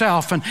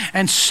ourselves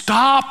and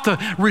stop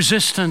the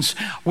resistance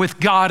with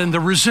God and the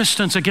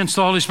resistance against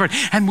the Holy Spirit,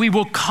 and we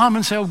will come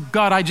and say, oh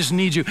God, I just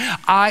need you.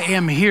 I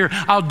am here.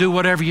 I'll do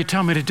whatever you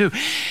tell me to do.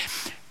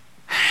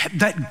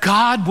 That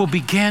God will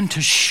begin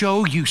to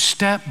show you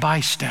step by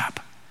step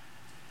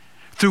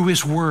through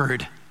His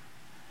Word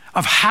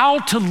of how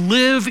to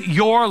live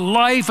your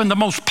life in the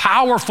most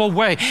powerful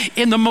way,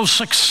 in the most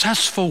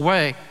successful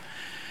way.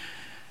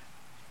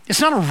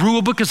 It's not a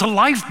rule book, it's a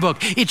life book.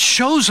 It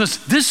shows us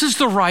this is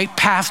the right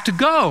path to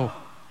go.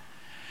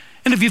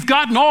 And if you've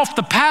gotten off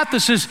the path,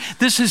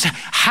 this is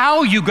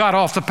how you got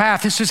off the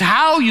path. This is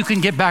how you can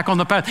get back on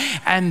the path.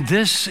 And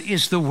this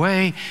is the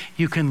way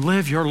you can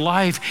live your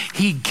life.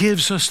 He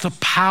gives us the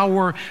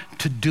power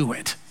to do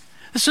it.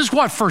 This is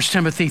what 1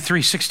 Timothy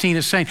 3:16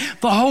 is saying.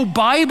 The whole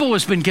Bible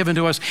has been given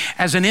to us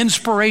as an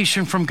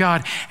inspiration from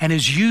God and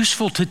is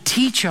useful to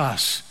teach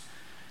us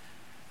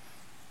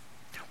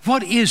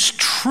what is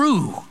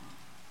true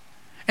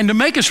and to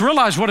make us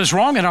realize what is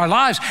wrong in our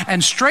lives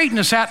and straighten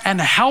us out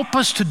and help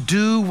us to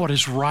do what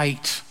is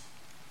right.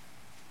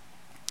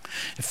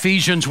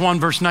 Ephesians 1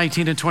 verse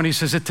 19 and 20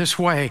 says it this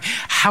way: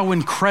 how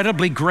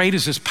incredibly great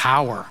is His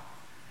power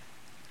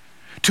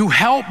to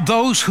help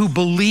those who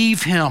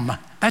believe Him.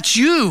 That's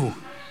you.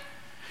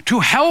 To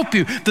help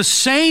you, the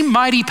same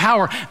mighty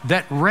power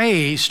that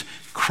raised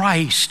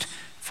Christ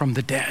from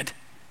the dead.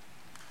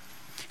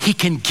 He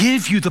can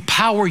give you the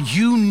power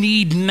you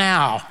need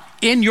now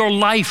in your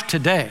life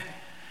today.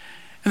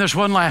 And there's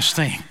one last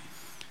thing.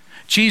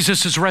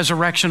 Jesus'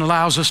 resurrection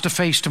allows us to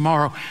face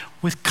tomorrow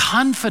with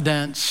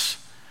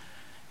confidence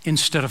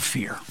instead of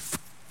fear.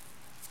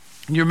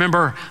 And you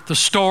remember the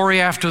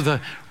story after the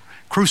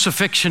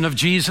crucifixion of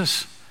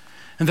Jesus,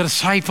 and the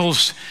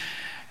disciples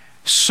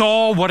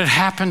saw what had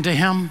happened to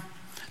Him.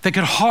 They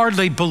could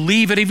hardly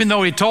believe it, even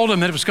though He told them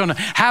that it was going to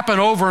happen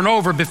over and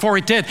over before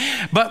it did.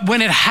 But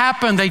when it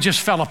happened, they just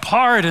fell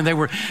apart and they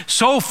were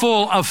so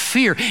full of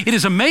fear. It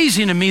is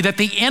amazing to me that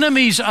the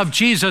enemies of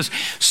Jesus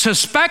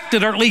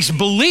suspected, or at least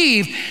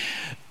believed,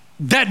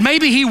 that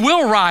maybe He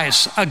will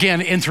rise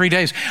again in 3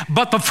 days.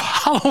 But the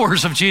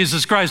followers of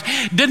Jesus Christ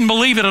didn't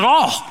believe it at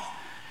all.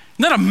 Isn't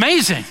that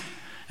amazing?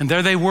 And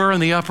there they were in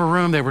the upper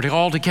room. They were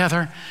all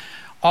together,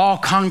 all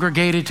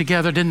congregated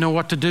together, didn't know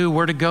what to do,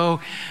 where to go.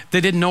 They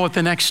didn't know what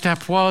the next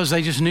step was.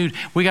 They just knew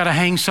we got to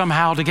hang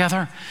somehow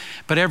together.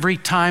 But every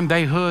time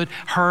they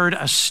heard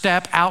a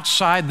step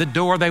outside the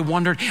door, they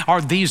wondered,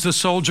 are these the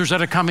soldiers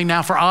that are coming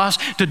now for us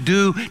to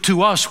do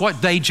to us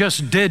what they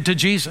just did to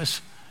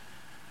Jesus?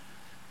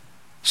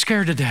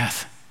 Scared to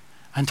death,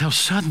 until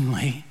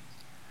suddenly,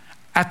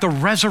 at the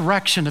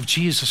resurrection of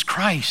Jesus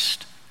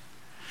Christ,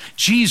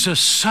 Jesus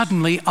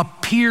suddenly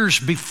appears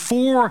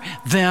before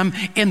them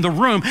in the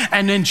room.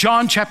 And in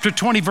John chapter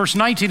 20, verse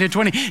 19 and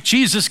 20,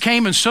 Jesus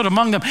came and stood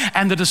among them,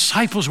 and the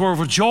disciples were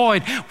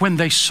overjoyed when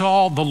they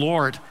saw the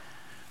Lord.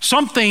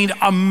 Something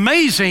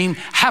amazing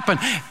happened.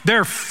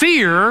 Their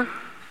fear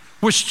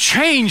was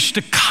changed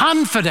to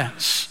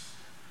confidence.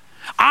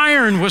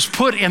 Iron was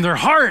put in their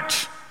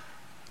heart,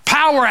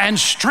 power and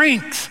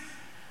strength,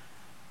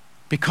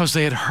 because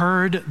they had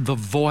heard the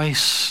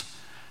voice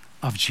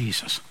of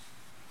Jesus.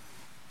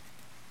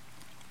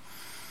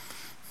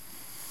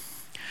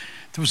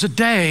 There was a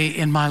day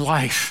in my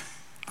life,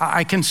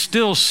 I can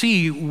still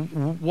see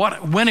what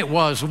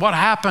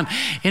happened,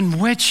 in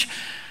which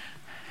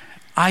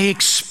I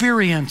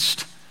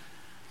experienced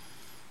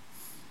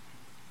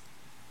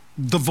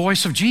the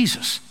voice of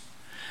Jesus.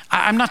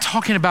 I'm not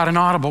talking about an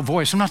audible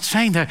voice. I'm not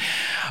saying that.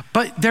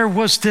 But there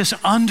was this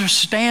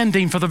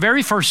understanding for the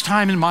very first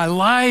time in my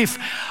life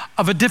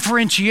of a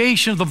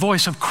differentiation of the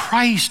voice of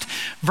Christ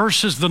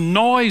versus the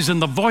noise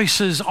and the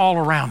voices all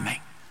around me.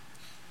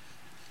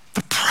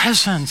 The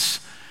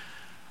presence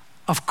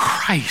of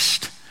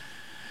Christ.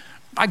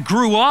 I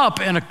grew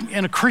up in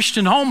a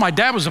Christian home. My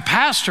dad was a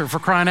pastor, for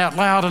crying out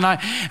loud, and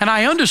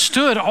I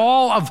understood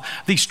all of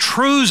these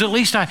truths. At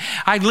least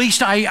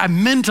I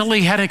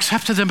mentally had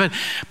accepted them.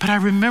 But I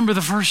remember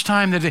the first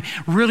time that it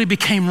really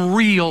became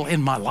real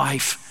in my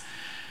life.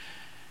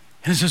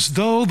 And it's as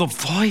though the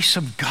voice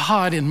of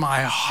God in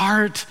my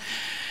heart.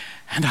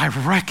 And I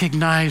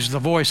recognize the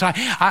voice.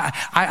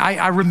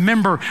 I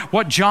remember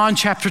what John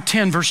chapter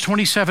 10, verse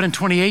 27 and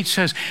 28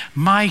 says,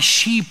 my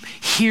sheep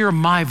hear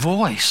my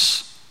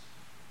voice,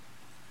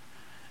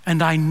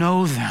 and I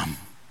know them,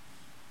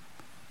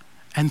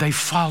 and they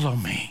follow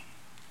me.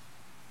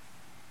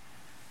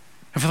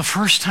 And for the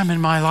first time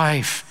in my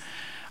life,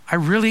 I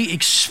really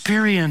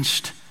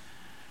experienced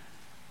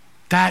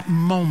that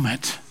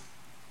moment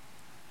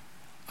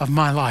of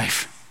my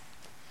life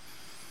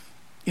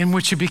in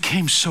which it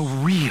became so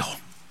real.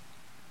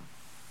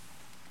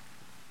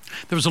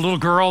 There was a little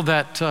girl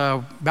that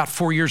about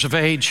 4 years of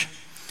age,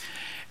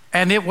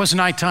 and it was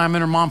nighttime,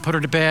 and her mom put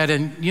her to bed.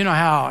 And you know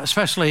how,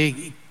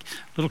 especially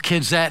little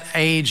kids that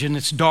age, and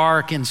it's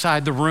dark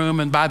inside the room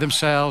and by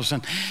themselves,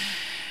 and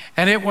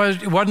it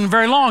wasn't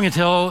very long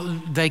until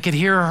they could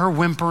hear her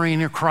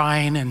whimpering or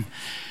crying. And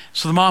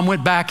so the mom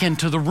went back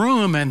into the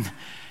room and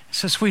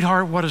said,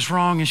 "Sweetheart, what is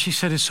wrong?" And she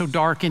said, "It's so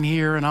dark in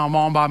here, and I'm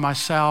all by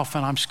myself,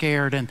 and I'm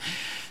scared." And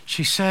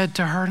she said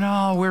to her,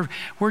 "No,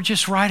 we're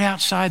just right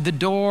outside the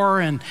door,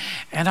 and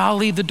I'll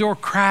leave the door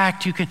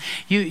cracked.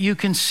 You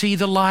can see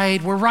the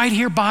light. We're right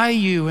here by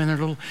you." And her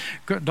little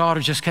daughter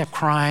just kept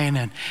crying.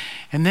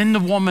 And then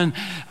the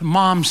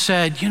mom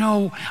said, "You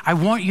know, I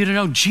want you to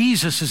know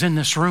Jesus is in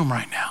this room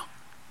right now.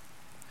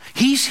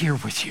 He's here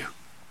with you."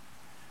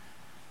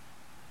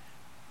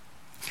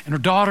 And her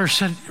daughter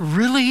said,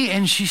 "Really?"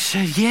 And she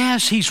said,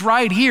 "Yes, he's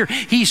right here.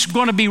 He's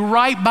going to be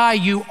right by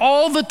you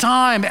all the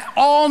time,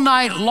 all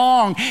night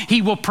long. He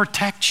will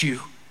protect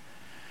you."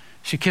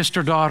 She kissed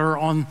her daughter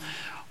on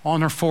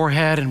her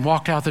forehead and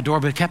walked out the door,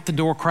 but kept the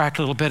door cracked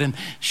a little bit. And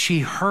she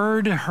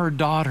heard her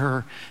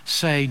daughter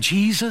say,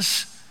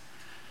 "Jesus,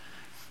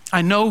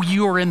 I know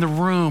you are in the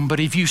room, but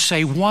if you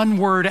say one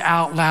word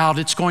out loud,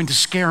 it's going to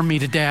scare me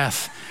to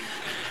death."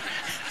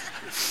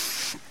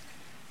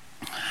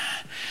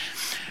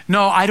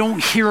 No, I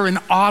don't hear an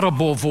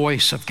audible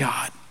voice of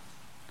God,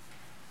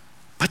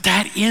 but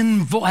that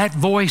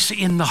voice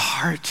in the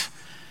heart,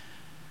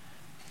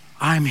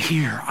 "I'm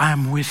here,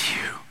 I'm with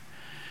you,"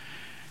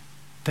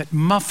 that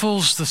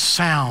muffles the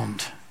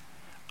sound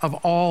of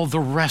all the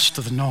rest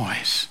of the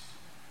noise.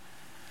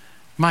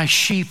 "My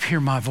sheep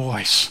hear my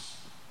voice,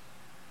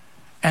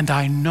 and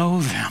I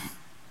know them,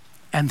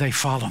 and they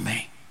follow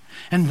me."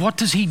 And what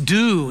does he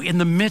do in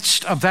the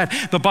midst of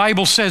that? The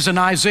Bible says in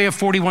Isaiah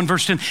 41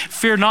 verse 10,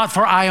 "Fear not,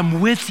 for I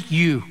am with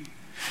you.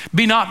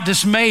 Be not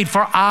dismayed,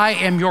 for I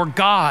am your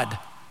God.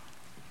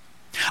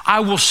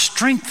 I will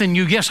strengthen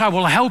you. Yes, I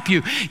will help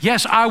you.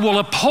 Yes, I will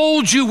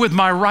uphold you with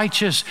my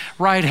righteous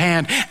right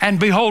hand. And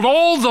behold,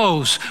 all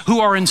those who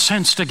are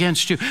incensed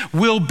against you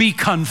will be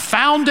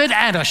confounded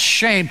and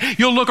ashamed.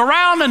 You'll look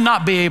around and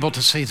not be able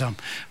to see them,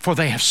 for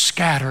they have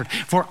scattered.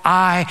 For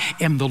I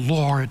am the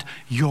Lord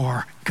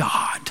your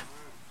God,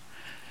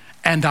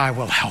 and I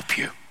will help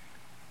you."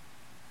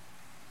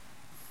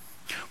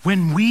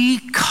 When we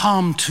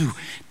come to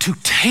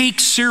take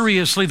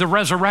seriously the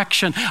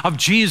resurrection of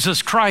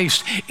Jesus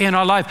Christ in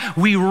our life,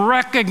 we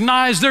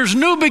recognize there's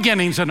new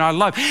beginnings in our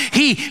life.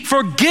 He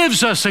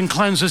forgives us and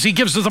cleanses. He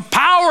gives us the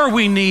power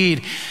we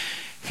need.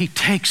 He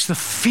takes the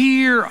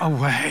fear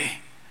away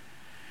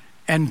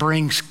and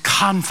brings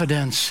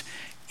confidence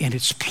in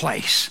its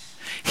place.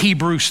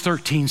 Hebrews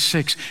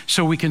 13:6,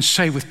 so we can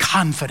say with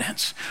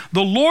confidence,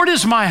 "The Lord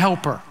is my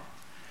helper,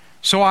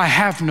 so I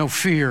have no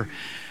fear.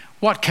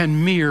 What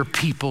can mere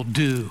people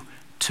do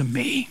to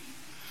me?"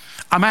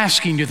 I'm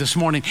asking you this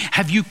morning,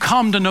 have you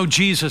come to know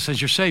Jesus as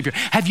your Savior?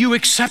 Have you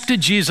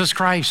accepted Jesus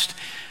Christ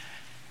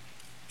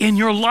in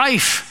your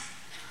life?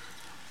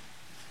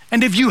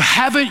 And if you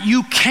haven't,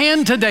 you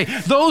can today.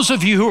 Those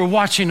of you who are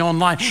watching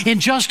online, in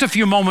just a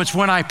few moments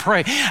when I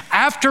pray,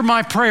 after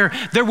my prayer,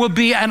 there will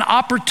be an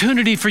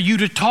opportunity for you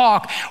to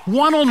talk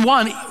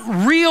one-on-one,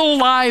 real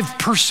live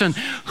person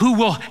who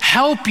will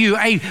help you,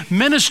 a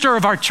minister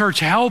of our church,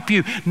 help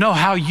you know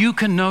how you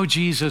can know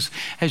Jesus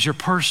as your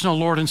personal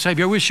Lord and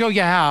Savior. We'll show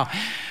you how.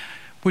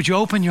 Would you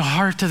open your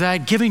heart to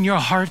that, giving your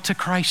heart to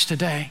Christ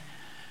today?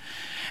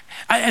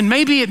 And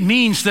maybe it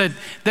means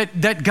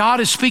that God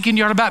is speaking to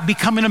you about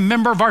becoming a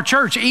member of our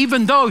church,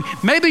 even though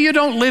maybe you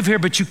don't live here,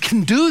 but you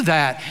can do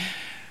that.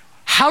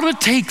 How to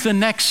take the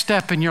next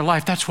step in your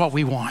life, that's what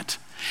we want.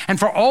 And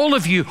for all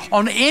of you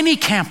on any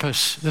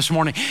campus this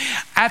morning,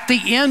 at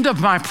the end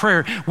of my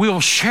prayer, we will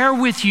share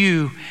with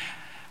you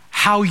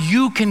how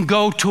you can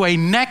go to a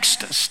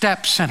Next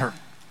Step Center.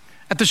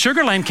 At the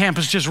Sugar Land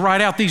campus, just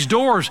right out these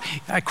doors,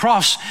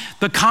 across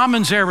the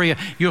Commons area,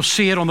 you'll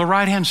see it on the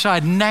right-hand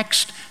side,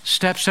 Next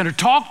Step Center.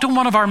 Talk to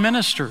one of our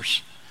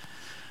ministers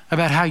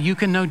about how you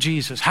can know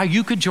Jesus, how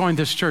you could join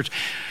this church,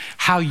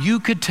 how you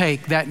could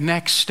take that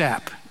next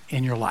step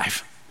in your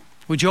life.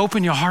 Would you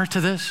open your heart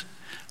to this?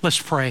 Let's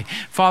pray.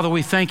 Father,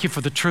 we thank you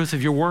for the truth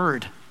of your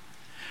word.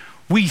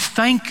 We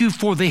thank you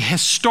for the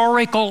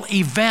historical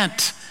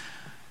event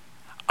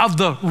of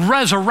the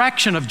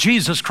resurrection of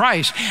Jesus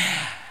Christ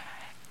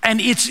and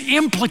its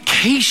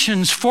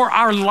implications for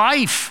our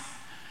life.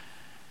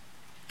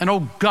 And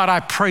oh God, I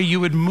pray you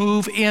would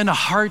move in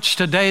hearts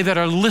today that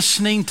are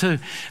listening to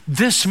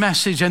this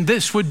message, and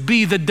this would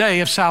be the day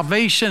of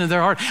salvation in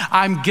their heart.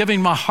 I'm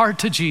giving my heart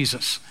to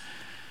Jesus.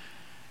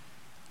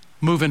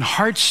 Move in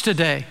hearts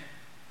today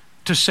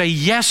to say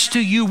yes to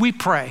you, we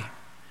pray.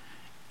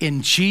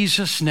 In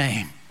Jesus'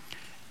 name,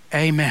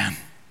 amen.